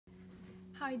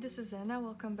Hi, this is Anna.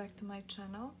 Welcome back to my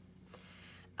channel.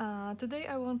 Today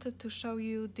I wanted to show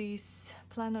you these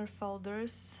planner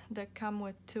folders that come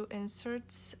with two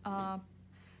inserts,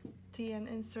 TN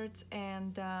inserts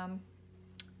and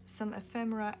some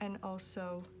ephemera and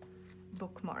also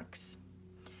bookmarks.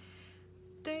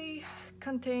 They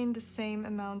contain the same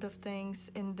amount of things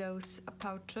in those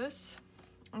pouches.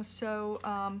 So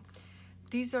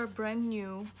these are brand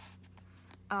new.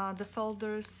 The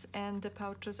folders and the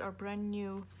pouches are brand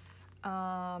new.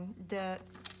 The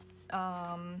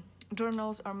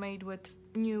journals are made with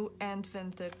new and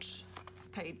vintage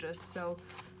pages. So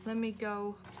let me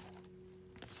go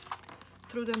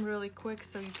through them really quick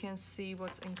so you can see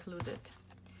what's included.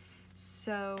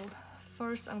 So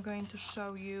first I'm going to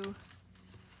show you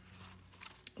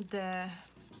the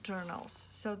journals.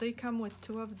 So they come with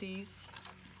two of these.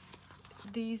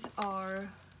 These are,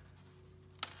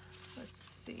 let's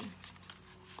see,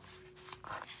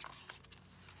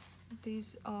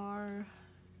 these are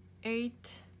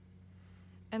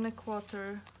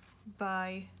 8¼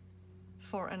 by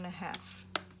 4½,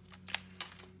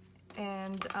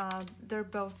 and they're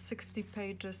both 60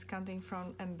 pages counting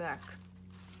front and back.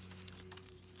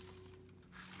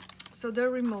 So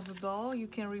they're removable. You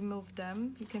can remove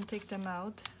them, you can take them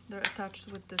out. They're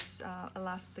attached with this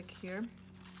elastic here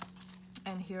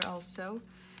and here also.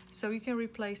 So you can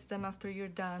replace them after you're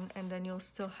done, and then you'll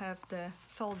still have the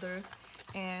folder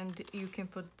and you can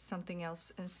put something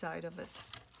else inside of it.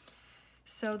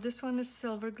 So this one is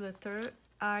silver glitter.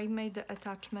 I made the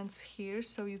attachments here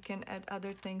so you can add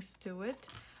other things to it,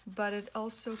 but it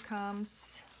also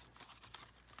comes,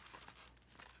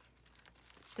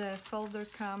 the folder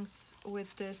comes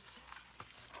with this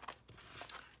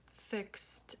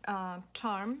fixed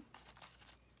charm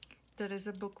that is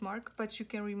a bookmark, but you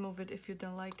can remove it if you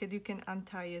don't like it. You can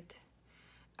untie it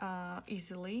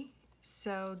easily.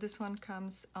 So this one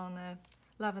comes on a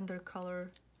lavender color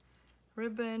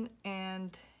ribbon,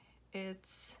 and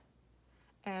it's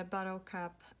a bottle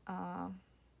cap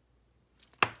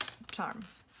charm.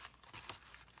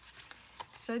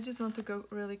 So I just want to go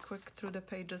really quick through the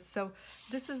pages. So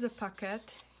this is a pocket.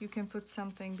 You can put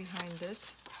something behind it.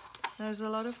 There's a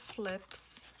lot of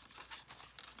flips.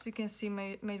 So you can see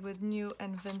made with new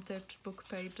and vintage book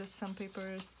pages. Some paper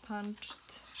is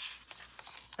punched.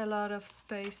 A lot of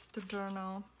space to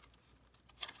journal.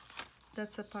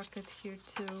 That's a pocket here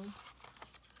too.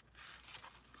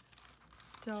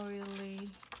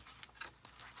 Doily.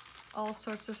 All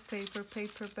sorts of paper.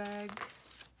 Paper bag.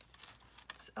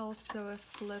 It's also a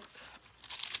flip.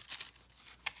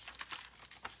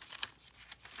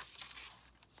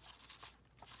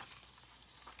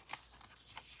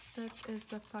 That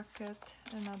is a pocket,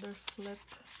 another flip.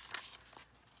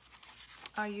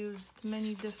 I used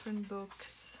many different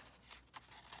books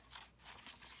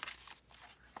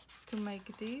to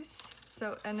make these.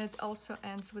 So, and it also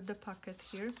ends with the pocket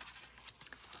here.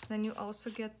 Then you also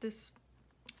get this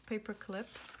paper clip.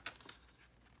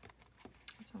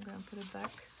 So I'm going to put it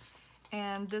back.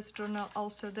 And this journal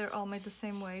also, they're all made the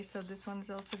same way. So this one is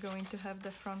also going to have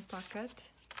the front pocket.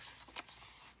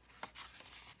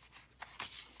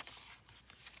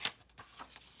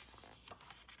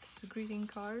 Greeting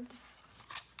card.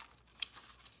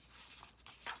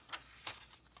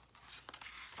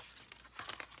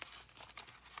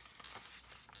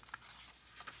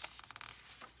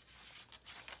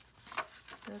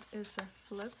 That is a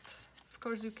flip. Of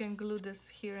course you can glue this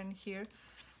here and here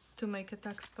to make a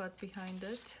tuck spot behind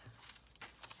it.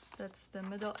 That's the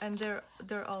middle, and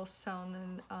they're all sewn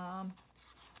in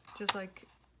just like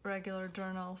regular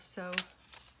journals, so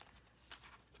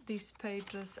these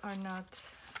pages are not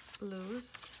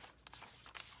loose.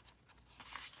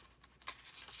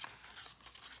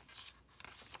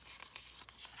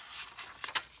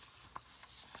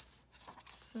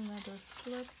 It's another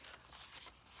flip,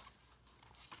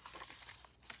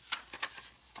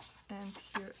 and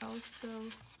here also,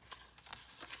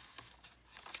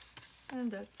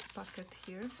 and that's a pocket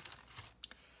here.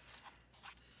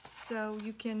 So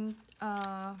you can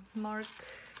mark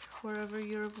wherever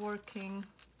you're working.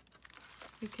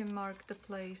 You can mark the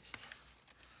place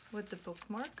with the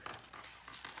bookmark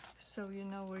so you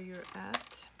know where you're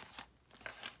at.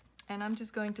 And I'm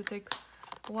just going to take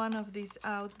one of these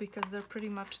out because they're pretty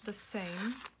much the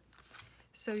same.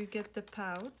 So you get the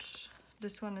pouch.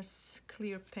 This one is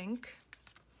clear pink.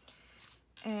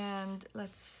 And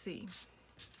let's see.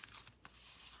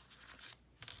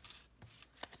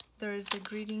 There is a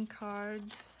greeting card,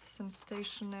 some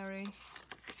stationery,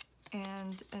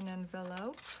 and an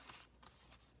envelope.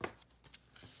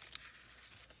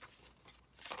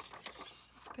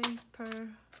 Paper,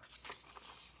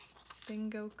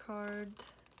 bingo card,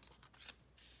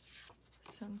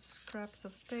 some scraps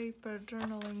of paper,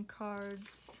 journaling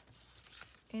cards,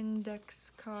 index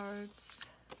cards,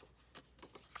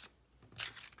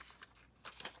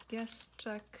 guess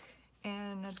check,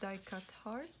 and a die cut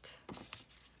heart.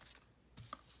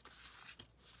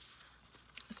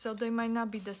 So they might not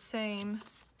be the same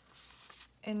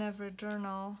in every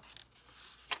journal,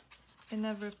 in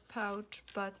every pouch,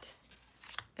 but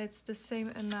it's the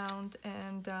same amount,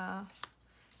 and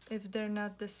if they're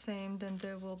not the same, then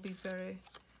they will be very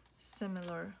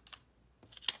similar.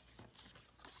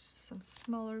 Some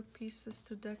smaller pieces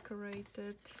to decorate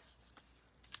it.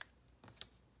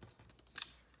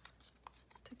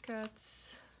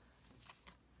 Tickets,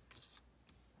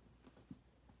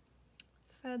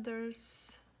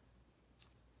 feathers,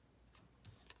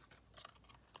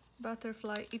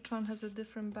 butterfly. Each one has a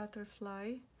different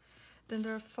butterfly. Then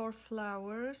there are 4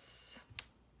 flowers.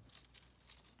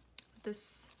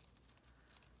 This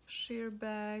sheer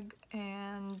bag,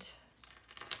 and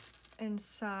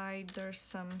inside there's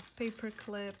some paper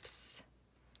clips,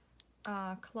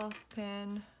 cloth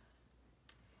pin,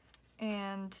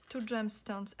 and 2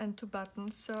 gemstones and 2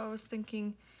 buttons. So I was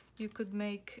thinking you could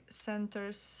make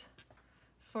centers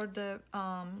for the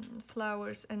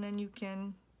flowers, and then you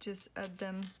can just add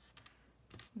them,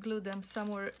 glue them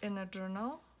somewhere in a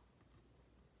journal.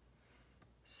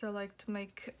 So like to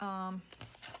make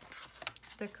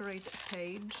decorate a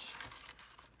page,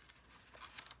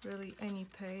 really any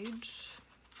page.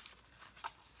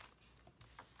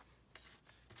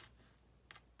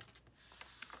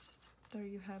 There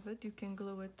you have it. You can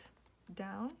glue it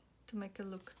down to make it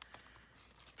look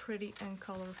pretty and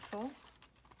colorful.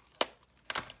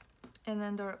 And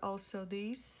then there are also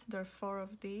these. There are 4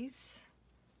 of these.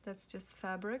 That's just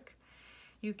fabric.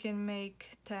 You can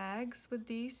make tags with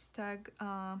these, tag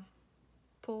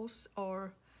pulls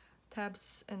or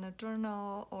tabs in a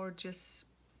journal, or just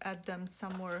add them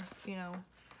somewhere, you know,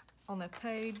 on a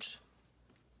page.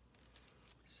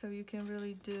 So you can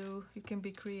really do, you can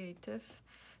be creative.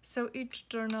 So each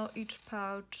journal, each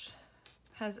pouch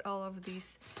has all of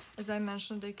these. As I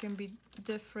mentioned, they can be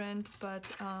different, but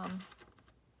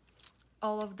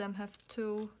all of them have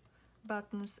 2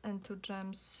 buttons and 2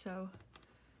 gems, so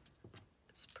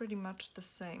it's pretty much the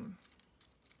same.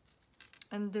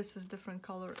 And this is different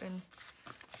color in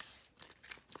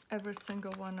every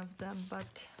single one of them,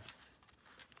 but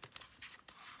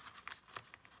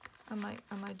I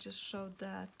might just show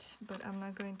that, but I'm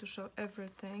not going to show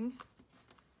everything.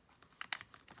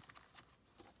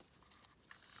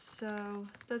 So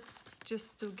that's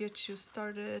just to get you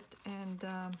started and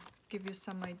give you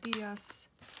some ideas,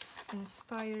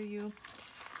 inspire you.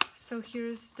 So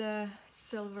here's the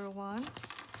silver one.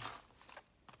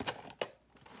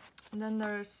 And then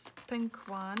there's pink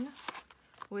one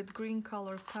with green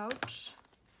color pouch.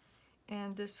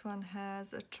 And this one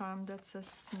has a charm that says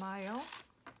smile,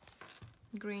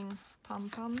 green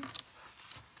pom-pom,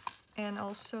 and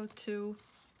also 2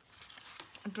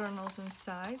 journals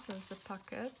inside, so it's a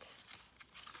pocket,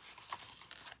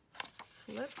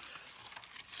 flip,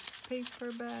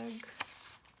 paper bag,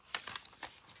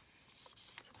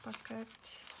 it's a pocket,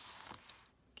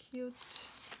 cute.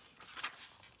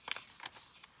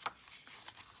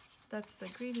 That's the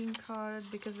greeting card,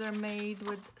 because they're made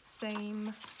with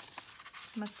same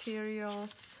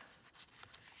materials,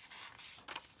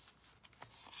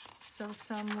 so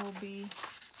some will be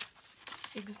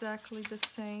exactly the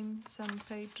same, some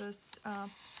pages,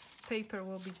 paper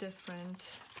will be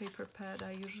different, paper pad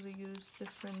I usually use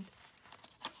different,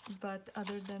 but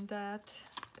other than that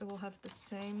it will have the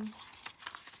same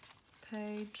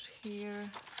page here.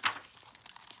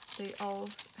 They all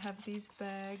have these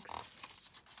bags.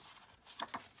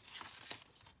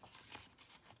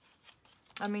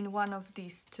 I mean, one of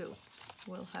these 2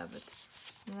 will have it.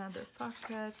 Another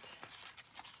pocket.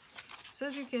 So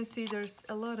as you can see, there's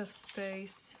a lot of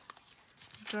space,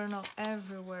 journal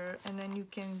everywhere, and then you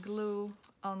can glue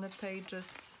on the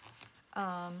pages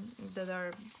that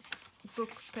are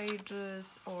book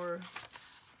pages, or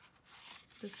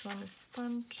this one is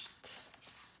punched.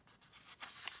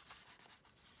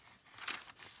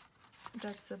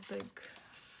 That's a big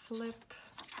flip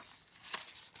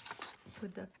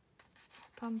with the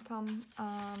pom-pom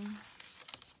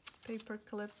paper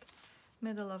clip,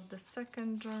 middle of the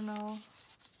second journal.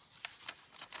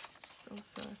 It's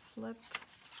also a flip.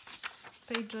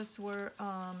 Pages were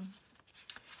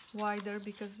wider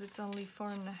because it's only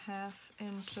 4.5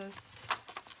 inches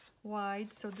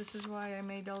wide, so this is why I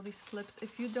made all these flips.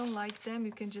 If you don't like them,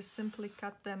 you can just simply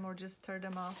cut them or just tear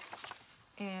them off,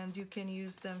 and you can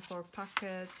use them for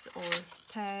pockets or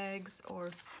tags or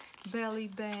belly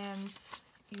bands.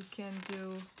 You can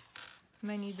do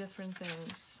many different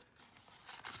things.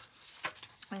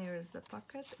 And here is the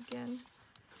pocket again.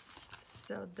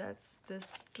 So that's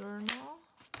this journal.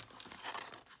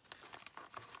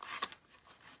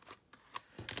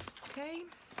 Okay,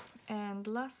 and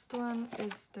last one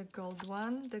is the gold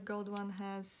one. The gold one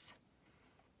has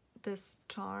this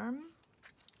charm.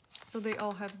 So they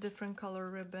all have different color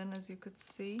ribbon, as you could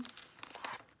see.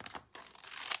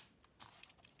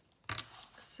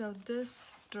 So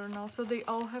this journal, so they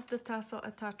all have the tassel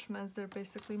attachments. They're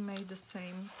basically made the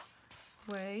same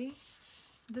way.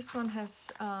 This one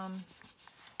has,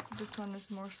 this one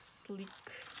is more sleek,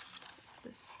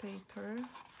 this paper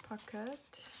pocket.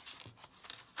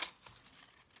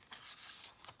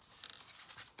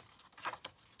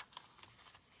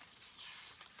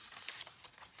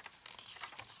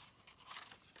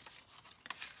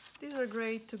 These are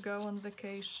great to go on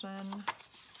vacation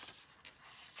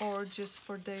or just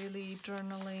for daily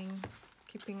journaling,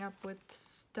 keeping up with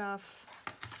stuff,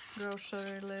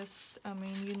 grocery list, I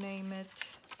mean, you name it.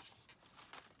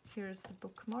 Here's the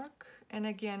bookmark. And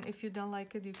again, if you don't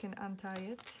like it, you can untie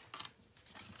it.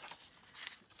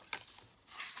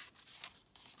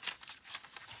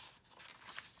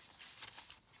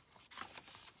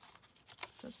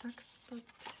 It's a tuck spot.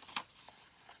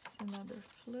 It's another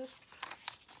flip.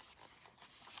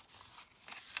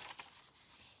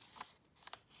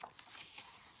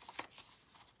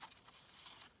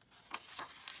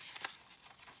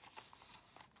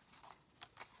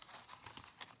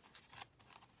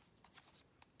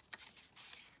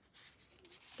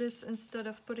 This, instead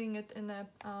of putting it in a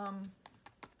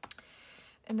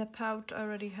pouch, I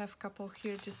already have a couple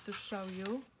here just to show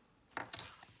you.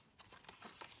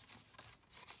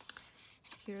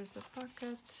 Here's a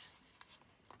pocket,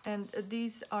 and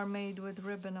these are made with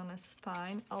ribbon on a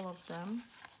spine, all of them.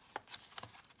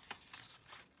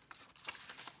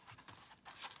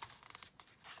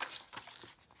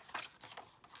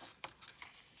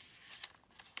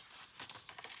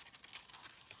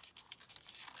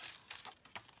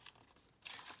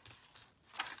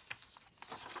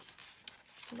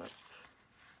 Flip.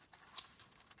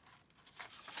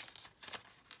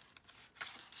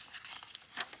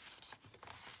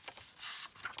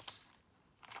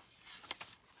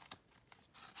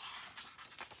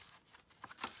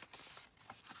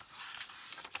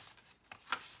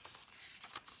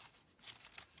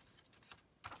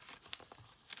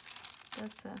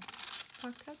 That's a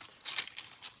pocket.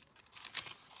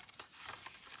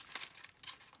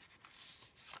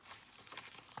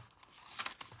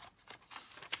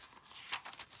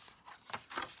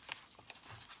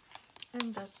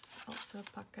 And that's also a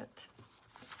pocket.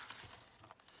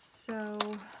 So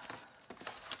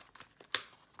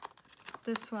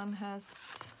this one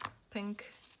has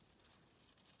pink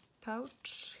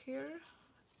pouch here,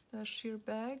 the sheer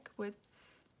bag with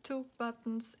 2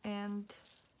 buttons and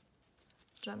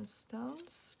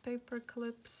gemstones, paper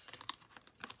clips.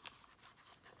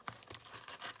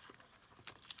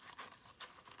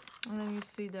 And then you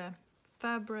see the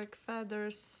fabric,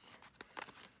 feathers.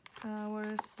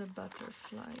 Where is the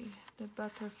butterfly? The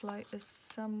butterfly is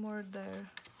somewhere there.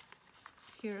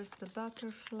 Here's the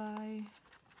butterfly.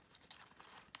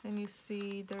 And you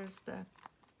see there's the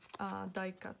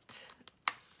die cut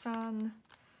sun,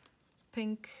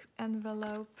 pink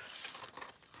envelope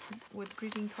with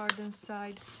greeting card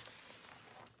inside.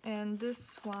 And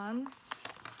this one,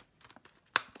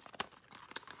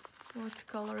 what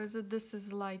color is it? This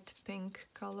is light pink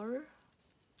color.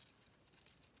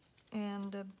 And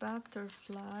the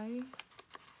butterfly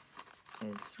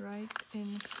is right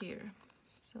in here.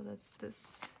 So that's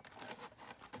this.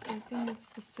 So I think it's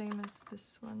the same as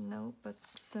this one. No, but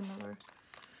similar.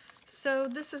 So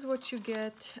this is what you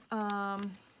get.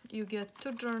 You get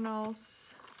 2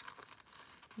 journals.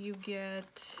 You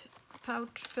get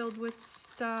pouch filled with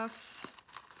stuff.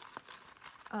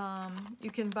 You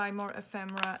can buy more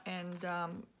ephemera and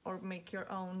or make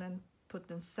your own and put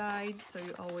inside, so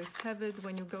you always have it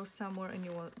when you go somewhere and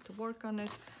you want to work on it.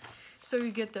 So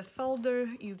you get the folder,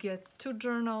 you get 2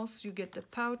 journals, you get the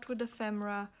pouch with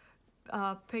ephemera,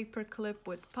 paper clip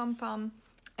with pom-pom,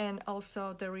 and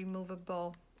also the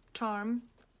removable charm.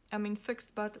 I mean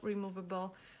fixed but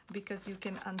removable, because you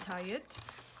can untie it.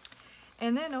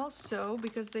 And then also,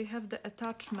 because they have the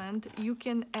attachment, you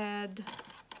can add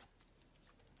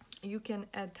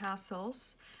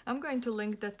tassels. I'm going to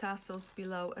link the tassels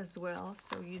below as well,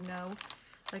 so you know.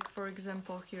 Like for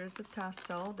example, here's a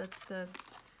tassel, that's the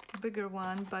bigger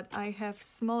one, but I have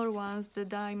smaller ones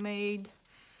that I made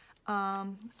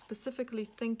specifically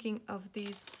thinking of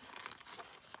these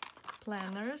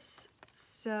planners.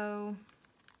 So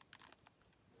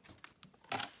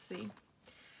see.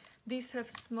 These have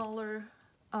smaller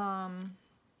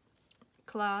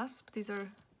clasp. These are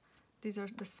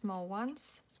the small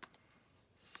ones.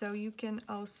 So you can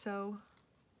also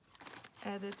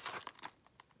add it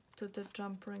to the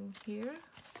jump ring here.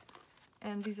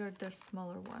 And these are the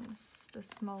smaller ones, the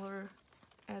smaller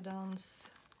add-ons.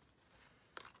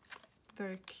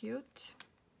 Very cute.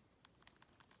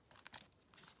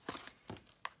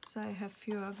 So I have a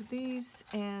few of these,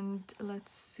 and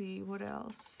let's see what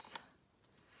else.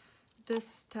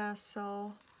 This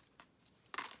tassel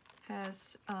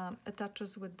has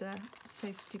attaches with the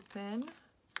safety pin,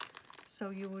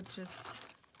 so you would just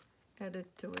add it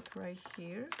to it right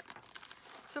here.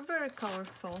 So very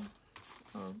colorful.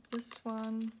 Oh, this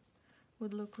one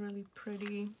would look really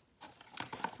pretty.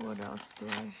 What else do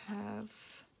I have?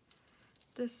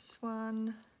 This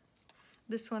one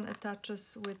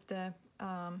attaches with the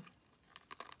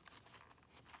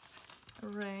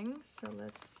ring, so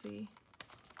let's see.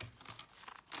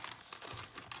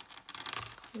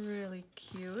 Really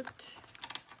cute,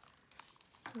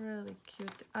 really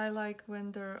cute. I like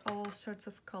when there are all sorts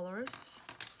of colors,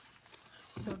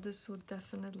 so this would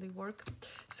definitely work.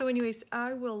 So anyways,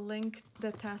 I will link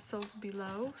the tassels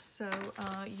below, so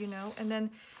you know. And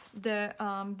then the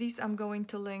these I'm going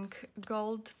to link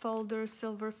gold folder,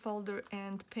 silver folder,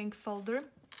 and pink folder.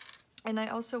 And I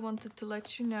also wanted to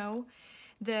let you know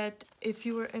that if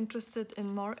you were interested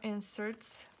in more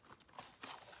inserts,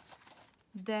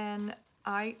 then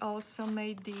I also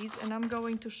made these, and I'm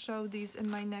going to show these in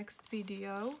my next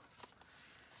video.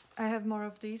 I have more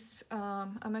of these.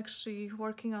 I'm actually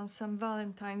working on some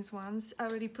Valentine's ones. I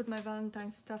already put my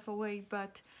Valentine's stuff away,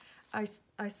 but I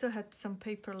still had some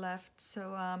paper left,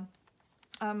 so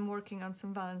I'm working on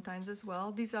some Valentine's as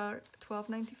well. These are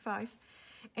 $12.95,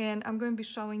 and I'm going to be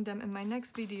showing them in my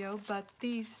next video, but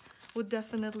these would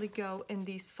definitely go in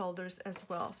these folders as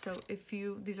well. So if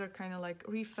you, these are kind of like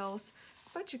refills,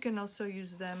 but you can also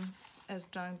use them as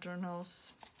junk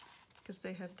journals because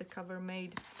they have the cover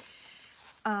made.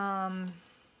 And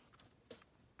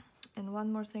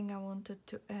one more thing I wanted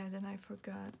to add, and I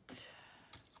forgot.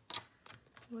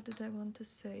 What did I want to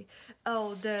say?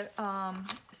 Oh, the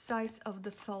size of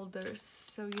the folders.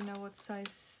 So you know what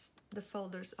size the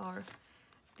folders are.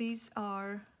 These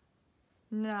are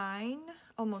 9,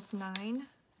 almost 9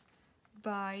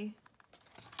 by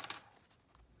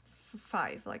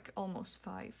 5, like almost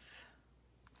 5.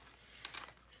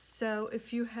 So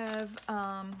if you have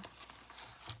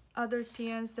other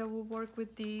TNs that will work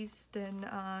with these, then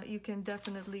you can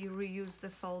definitely reuse the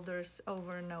folders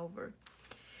over and over.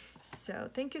 So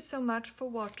thank you so much for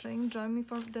watching. Join me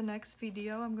for the next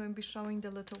video. I'm going to be showing the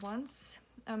little ones.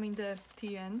 I mean the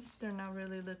TNs. They're not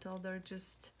really little, they're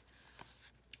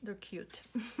cute.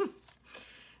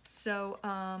 So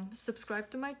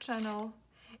subscribe to my channel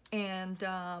and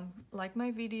like my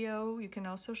video. You can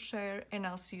also share, and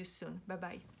I'll see you soon. Bye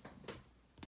bye.